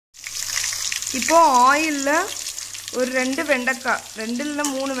இப்போ ஆயில்ல ஒரு 2 வெண்டைக்காய் 2 இல்ல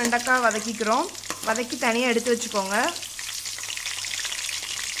 3 வெண்டைக்காய் வதக்கிக்கிறோம். வதக்கி தனியா எடுத்து வச்சுக்கோங்க.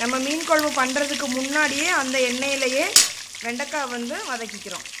 நம்ம மீன் குழம்பு பண்றதுக்கு முன்னாடியே அந்த எண்ணெயிலேயே வெண்டைக்காய் வந்து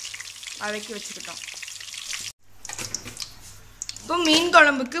வதக்கிக்கிறோம். வதக்கி வச்சுக்கிட்டோம். இப்போ மீன்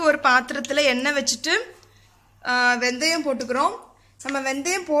குழம்புக்கு ஒரு பாத்திரத்துல எண்ணெய் வச்சுட்டு வெந்தயம் போட்டுக்கிறோம். நம்ம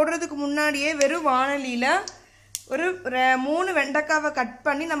வெந்தயம் போடுறதுக்கு முன்னாடியே வெறும் வாணலியில ஒரு 3 வெண்டைக்காவை கட்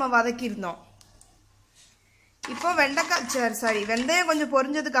பண்ணி நம்ம வதக்கியிருந்தோம். இப்போ வெந்தயம் கொஞ்சம்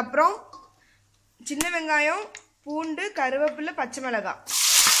பொரிஞ்சதுக்கு அப்புறம் சின்ன வெங்காயம், பூண்டு, கருவேப்பிலை, பச்சை மிளகாய்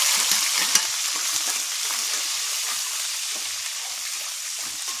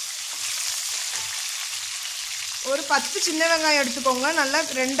ஒரு 10 சின்ன வெங்காயம் எடுத்துக்கோங்க. நல்லா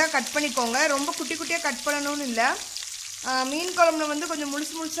 2ஆ கட் பண்ணிக்கோங்க. ரொம்ப குட்டி குட்டியாக கட் பண்ணணும்னு இல்லை. மீன் குழம்புல வந்து கொஞ்சம்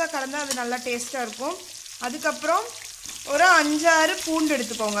முழுசாக கலந்தால் அது நல்லா டேஸ்ட்டாக இருக்கும். அதுக்கப்புறம் ஒரு 5-6 பூண்டு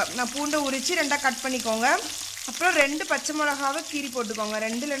எடுத்துக்கோங்க. நான் பூண்டை உரித்து 2ஆ கட் பண்ணிக்கோங்க. அப்புறம் 2 பச்சை மிளகாவை கீரி போட்டுக்கோங்க.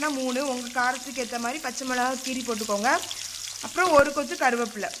 2 இல்லைன்னா 3 உங்கள் காரத்துக்கு ஏற்ற மாதிரி பச்சை மிளகாவை கீரி போட்டுக்கோங்க. அப்புறம் ஒரு கொத்து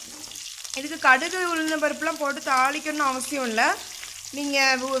கருவேப்பிலை. இதுக்கு கடுகு உளுந்தம் பருப்புலாம் போட்டு தாளிக்கணும்னு அவசியம் இல்லை.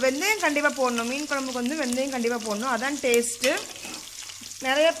 நீங்கள் வெந்தயம் கண்டிப்பாக போடணும். மீன் குழம்புக்கு வந்து வெந்தயம் கண்டிப்பாக போடணும். அதான் டேஸ்ட்டு.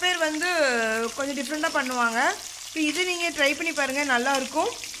 நிறைய பேர் வந்து கொஞ்சம் டிஃப்ரெண்ட்டாக பண்ணுவாங்க. இப்போ இது நீங்கள் ட்ரை பண்ணி பாருங்கள்,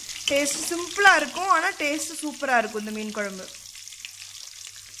 நல்லாயிருக்கும். டேஸ்ட் சிம்பிளாக இருக்கும், ஆனால் டேஸ்ட்டு சூப்பராக இருக்கும் இந்த மீன் குழம்பு.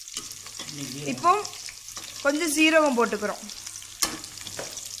 இப்போ கொஞ்சம் சீரகம் போட்டுக்கிறோம்.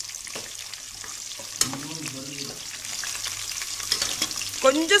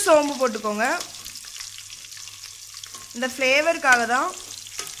 கொஞ்சம் சோம்பு போட்டுக்கோங்க. இந்த ஃப்ளேவருக்காக தான்.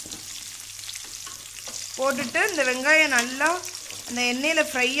 போட்டுட்டு இந்த வெங்காயம் நல்லா அந்த எண்ணெயில்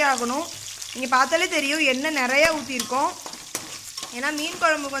ஃப்ரை ஆகணும். நீங்கள் பார்த்தாலே தெரியும் எண்ணெய் நிறையா ஊற்றிருக்கோம். ஏன்னா மீன்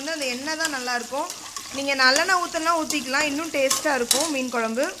குழம்புக்கு வந்து அந்த எண்ணெய் தான் நல்லாயிருக்கும். நீங்கள் நல்லெண்ணெய் ஊற்றினா ஊற்றிக்கலாம், இன்னும் டேஸ்ட்டாக இருக்கும் மீன்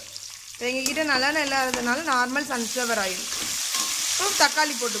குழம்பு. எங்ககிட்ட நல்லெண்ணெய் இல்லாததுனால நார்மல் சன்ஃப்ளவர் ஆயில். இப்போ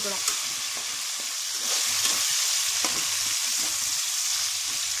தக்காளி போட்டுக்கிறோம்.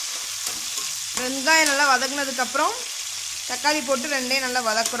 வெங்காயம் நல்லா வதங்கினதுக்கப்புறம் தக்காளி போட்டு 2ஐயும் நல்லா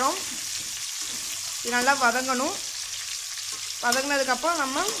வதக்குறோம். இது நல்லா வதங்கணும். வதங்கினதுக்கப்புறம்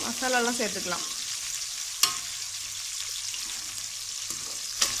நம்ம மசாலாலாம் சேர்த்துக்கலாம்.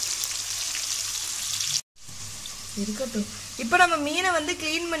 இருக்கட்டும். இப்போ நம்ம மீனை வந்து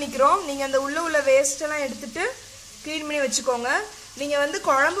க்ளீன் பண்ணிக்கிறோம். நீங்கள் அந்த உள்ள வேஸ்ட்டெல்லாம் எடுத்துட்டு க்ளீன் பண்ணி வச்சுக்கோங்க. நீங்கள் வந்து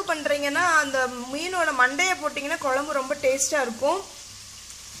குழம்பு பண்ணுறீங்கன்னா அந்த மீனோட மண்டையை போட்டிங்கன்னா குழம்பு ரொம்ப டேஸ்ட்டாக இருக்கும்.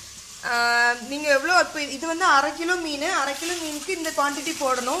 நீங்கள் எவ்வளோ இப்போ இது வந்து 1/2 கிலோ மீன், 1/2 கிலோ மீனுக்கு இந்த குவான்டிட்டி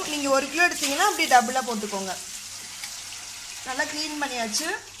போடணும். நீங்கள் 1 கிலோ எடுத்தீங்கன்னா அப்படி டபுளாக போட்டுக்கோங்க. நல்லா க்ளீன் பண்ணியாச்சு.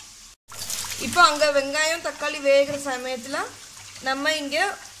 இப்போ அங்கே வெங்காயம் தக்காளி வேகிற சமயத்தில் நம்ம இங்கே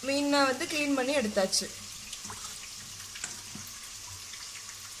மீனை வந்து க்ளீன் பண்ணி எடுத்தாச்சு.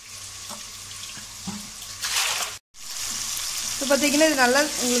 இப்போ பார்த்தீங்கன்னா இது நல்லா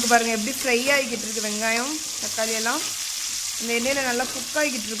உங்களுக்கு பாருங்கள் எப்படி ஃப்ரை ஆகிக்கிட்டு இருக்குது. வெங்காயம் தக்காளி எல்லாம் இந்த எண்ணெயில் நல்லா குக்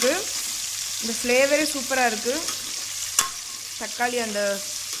ஆகிக்கிட்டு இருக்கு. இந்த ஃப்ளேவரே சூப்பராக இருக்குது. தக்காளி அந்த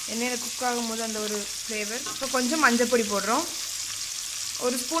எண்ணெயில் குக் ஆகும்போது அந்த ஒரு ஃப்ளேவர். இப்போ கொஞ்சம் மஞ்சப்பொடி போடுறோம்.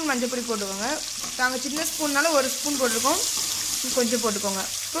 1 ஸ்பூன் மஞ்சப்பொடி போட்டுக்கோங்க. நாங்கள் சின்ன ஸ்பூன்னால 1 ஸ்பூன் போட்டிருக்கோம். கொஞ்சம் போட்டுக்கோங்க.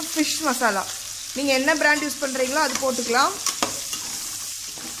 இப்போ ஃபிஷ் மசாலா நீங்கள் என்ன பிராண்ட் யூஸ் பண்ணுறீங்களோ அது போட்டுக்கலாம்.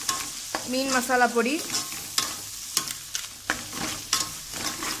 மீன் மசாலா பொடி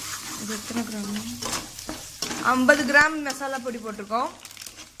இது எத்தனை கிராம்? 50 கிராம் மசாலா பொடி போட்டிருக்கோம்.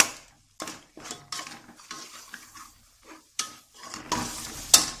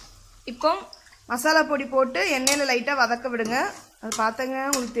 இப்போ மசாலா பொடி போட்டு எண்ணெயில் லைட்டாக வதக்க விடுங்க. அது பார்த்தாங்க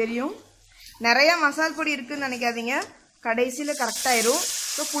உங்களுக்கு தெரியும். நிறையா மசாலா பொடி இருக்குதுன்னு நினைக்காதீங்க, கடைசியில் கரெக்டாயிரும்.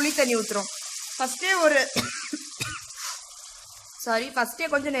 இப்போ புளி தண்ணி ஊற்றுறோம். ஃபஸ்ட்டே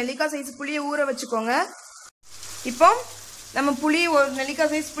கொஞ்சம் நெல்லிக்காய் சைஸ் புளியை ஊற வச்சுக்கோங்க. இப்போ நம்ம ஒரு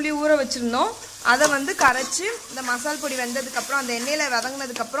நெல்லிக்காய் சைஸ் புளி ஊற வச்சுருந்தோம். அதை வந்து கரைச்சி இந்த மசால் பொடி வெந்ததுக்கப்புறம் அந்த எண்ணெயில்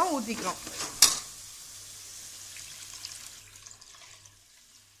வதங்கினதுக்கப்புறம் ஊற்றிக்கிறோம்.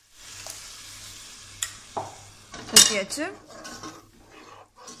 ஊற்றியாச்சு.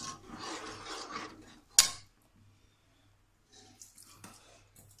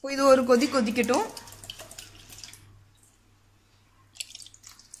 இது ஒரு கொதிக்கட்டும்.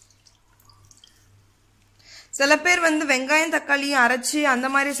 சில பேர் வந்து வெங்காயம் தக்காளியும் அரைச்சி அந்த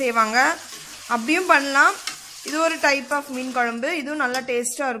மாதிரி செய்வாங்க. அப்படியும் பண்ணலாம். இது ஒரு டைப் ஆஃப் மீன் குழம்பு. இதுவும் நல்லா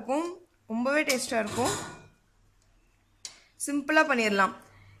டேஸ்ட்டாக இருக்கும். ரொம்பவே டேஸ்ட்டாக இருக்கும். சிம்பிளாக பண்ணிடலாம்.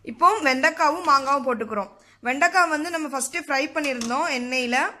 இப்போ வெண்டைக்காவும் மாங்காவும் போட்டுக்கிறோம். வெண்டைக்காய் வந்து நம்ம ஃபஸ்ட்டு ஃப்ரை பண்ணியிருந்தோம்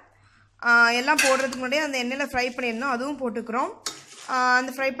எண்ணெயில். எல்லாம் போடுறதுக்கு முன்னாடியே அந்த எண்ணெயில் ஃப்ரை பண்ணியிருந்தோம். அதுவும் போட்டுக்கிறோம்.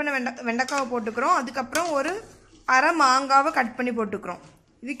 அந்த ஃப்ரை பண்ண வெண்டைக்காவை போட்டுக்கிறோம். அதுக்கப்புறம் ஒரு 1/2 மாங்காவை கட் பண்ணி போட்டுக்கிறோம்.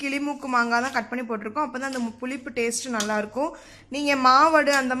 இது கிளிமூக்கு மாங்காய் தான் கட் பண்ணி போட்டிருக்கோம். அப்போ தான் அந்த புளிப்பு டேஸ்ட்டு நல்லாயிருக்கும். நீங்கள்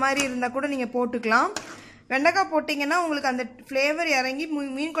மாவடு அந்த மாதிரி இருந்தால் கூட நீங்கள் போட்டுக்கலாம். வெண்டைக்காய் போட்டிங்கன்னா உங்களுக்கு அந்த ஃப்ளேவர் இறங்கி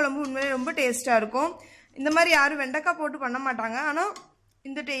மீன் குழம்பு உண்மையிலே ரொம்ப டேஸ்ட்டாக இருக்கும். இந்த மாதிரி யாரும் வெண்டைக்காய் போட்டு பண்ண மாட்டாங்க. ஆனால்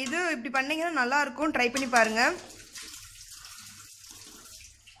இது இப்படி பண்ணிங்கன்னா நல்லாயிருக்கும். ட்ரை பண்ணி பாருங்கள்.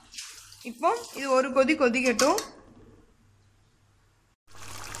 இப்போ இது ஒரு கொதிக்கட்டும்.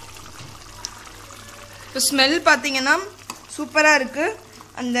 இப்போ ஸ்மெல் பார்த்தீங்கன்னா சூப்பராக இருக்குது.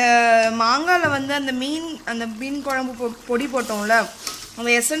 அந்த மாங்காயில் வந்து அந்த மீன் குழம்பு பொடி போட்டோம்ல, அந்த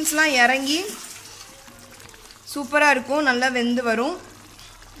எசன்ஸ்லாம் இறங்கி சூப்பராக இருக்கும். நல்லா வெந்து வரும்.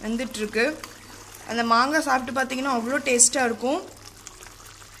 வெந்துட்டுருக்கு. அந்த மாங்காய் சாப்பிட்டு பார்த்தீங்கன்னா அவ்வளோ டேஸ்ட்டாக இருக்கும்.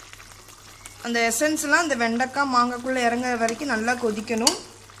 அந்த எசன்ஸ்லாம் அந்த வெண்டைக்காய் மாங்காய்க்குள்ளே இறங்குற வரைக்கும் நல்லா கொதிக்கணும்.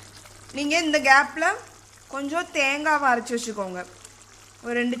 நீங்கள் இந்த கேப்பில் கொஞ்சம் தேங்காவை அரைச்சி வச்சுக்கோங்க.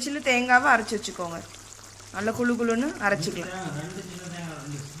 ஒரு 2 சில்லு தேங்காவை அரைச்சி வச்சுக்கோங்க. நல்லா குழுன்னு அரைச்சிக்கலாம்.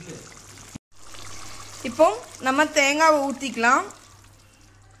 இப்போ நம்ம தேங்காவை ஊற்றிக்கலாம்.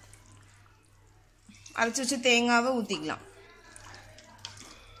 அரைச்சி வச்சு தேங்காவை ஊற்றிக்கலாம்.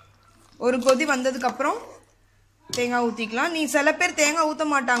 ஒரு கொதி வந்ததுக்கப்புறம் தேங்காய் ஊற்றிக்கலாம். சில பேர் தேங்காய் ஊற்ற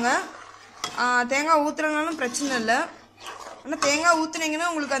மாட்டாங்க. தேங்காய் ஊற்றுறதுனாலும் பிரச்சனை இல்லை. ஆனால் தேங்காய் ஊற்றுனீங்கன்னா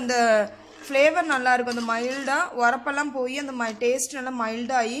உங்களுக்கு அந்த ஃப்ளேவர் நல்லாயிருக்கும். அந்த மைல்டாக உரப்பெல்லாம் போய் அந்த டேஸ்ட் நல்லா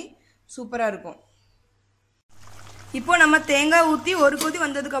மைல்டாகி சூப்பராக இருக்கும். இப்போ நம்ம தேங்காய் ஊற்றி ஒரு கொதி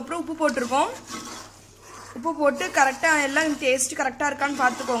வந்ததுக்கப்புறம் உப்பு போட்டிருக்கோம். உப்பு போட்டு கரெக்டாக எல்லாம் டேஸ்ட்டு கரெக்டாக இருக்கான்னு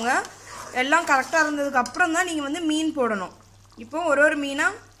பார்த்துக்கோங்க. எல்லாம் கரெக்டாக இருந்ததுக்கப்புறம் தான் நீங்கள் வந்து மீன் போடணும். இப்போ ஒரு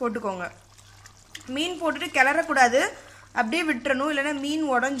மீனாக போட்டுக்கோங்க. மீன் போட்டுட்டு கிளறக்கூடாது, அப்படியே விட்டுறணும், இல்லைன்னா மீன்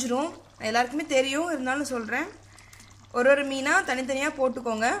உடஞ்சிரும். எல்லாருக்குமே தெரியும், இருந்தாலும் சொல்கிறேன். ஒரு மீனாக தனித்தனியாக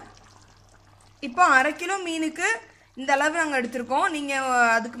போட்டுக்கோங்க. இப்போ 1/2 கிலோ மீனுக்கு இந்த அளவு நாங்கள் எடுத்திருக்கோம். நீங்கள்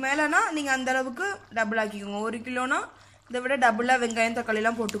அதுக்கு மேலேனா நீங்கள் அந்த அளவுக்கு டபுள் ஆக்கிக்கோங்க. 1 கிலோனா இதை விட டபுளாக வெங்காயம்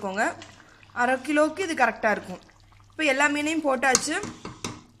தக்காளிலாம் போட்டுக்கோங்க. 1/2 கிலோவுக்கு இது கரெக்டாக இருக்கும். இப்போ எல்லா மீனையும் போட்டாச்சு.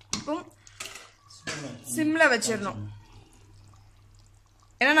 இப்போ சிம்மில் வச்சிடணும்.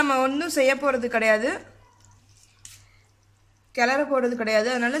 ஏன்னா நம்ம ஒன்றும் செய்ய போகிறது கிடையாது, கிளற போகிறது கிடையாது.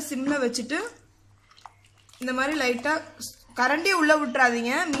 அதனால் சிம்மில் வச்சுட்டு இந்த மாதிரி லைட்டாக கரண்டியை உள்ளே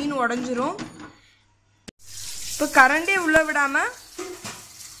விட்டுறாதீங்க, மீன் உடஞ்சிரும். இப்போ கரண்டியை உள்ளே விடாமல்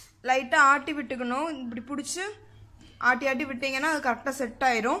லைட்டாக ஆட்டி விட்டுக்கணும். இப்படி பிடிச்சி ஆட்டி விட்டிங்கன்னா அது கரெக்டாக செட்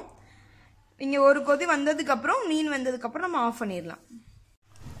ஆயிரும். நீங்கள் ஒரு கொதி வந்ததுக்கப்புறம் மீன் வெந்ததுக்கப்புறம் நம்ம ஆஃப் பண்ணிடலாம்.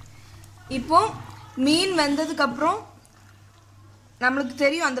 இப்போது மீன் வெந்ததுக்கப்புறம் நம்மளுக்கு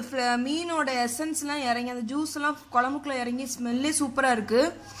தெரியும் அந்த மீனோட எசன்ஸ்லாம் இறங்கி அந்த ஜூஸ்லாம் குழம்புக்குள்ளே இறங்கி ஸ்மெல்லே சூப்பராக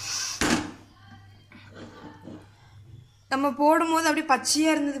இருக்குது. நம்ம போடும்போது அப்படியே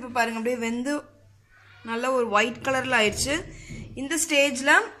பச்சையாக இருந்தது. இப்போ பாருங்கள், அப்படியே வெந்து நல்லா ஒரு ஒயிட் கலரில் ஆயிடுச்சு. இந்த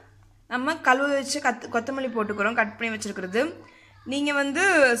ஸ்டேஜில் நம்ம கழுவ வச்சு கொத்தமல்லி போட்டுக்கிறோம், கட் பண்ணி வச்சுருக்கிறது. நீங்கள் வந்து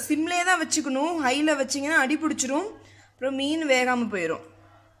சிம்லேயே தான் வச்சுக்கணும். ஹையில் வச்சிங்கன்னா அடி பிடிச்சிரும், அப்புறம் மீன் வேகாமல் போயிடும்.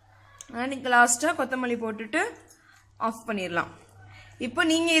 ஆனால் நீங்கள் லாஸ்ட்டாக கொத்தமல்லி போட்டுட்டு ஆஃப் பண்ணிடலாம். இப்போ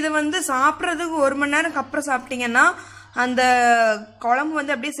நீங்கள் இது வந்து சாப்பிட்றதுக்கு 1 மணி நேரத்துக்கு அப்புறம் சாப்பிட்டீங்கன்னா அந்த குழம்பு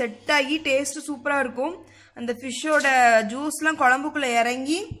வந்து அப்படியே செட் ஆகி டேஸ்ட்டு சூப்பராக இருக்கும். அந்த ஃபிஷ்ஷோட ஜூஸ்லாம் குழம்புக்குள்ளே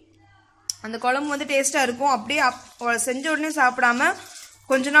இறங்கி அந்த குழம்பு வந்து டேஸ்ட்டாக இருக்கும். அப்படியே செஞ்ச உடனே சாப்பிடாம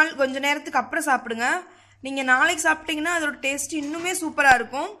கொஞ்ச நேரத்துக்கு அப்புறம் சாப்பிடுங்க. நீங்கள் நாளைக்கு சாப்பிட்டீங்கன்னா அதோட டேஸ்ட் இன்னுமே சூப்பராக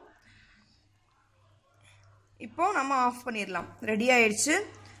இருக்கும். இப்போது நம்ம ஆஃப் பண்ணிடலாம். ரெடி ஆயிடுச்சு,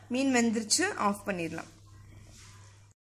 மீன் வெந்துருச்சு, ஆஃப் பண்ணிடலாம்.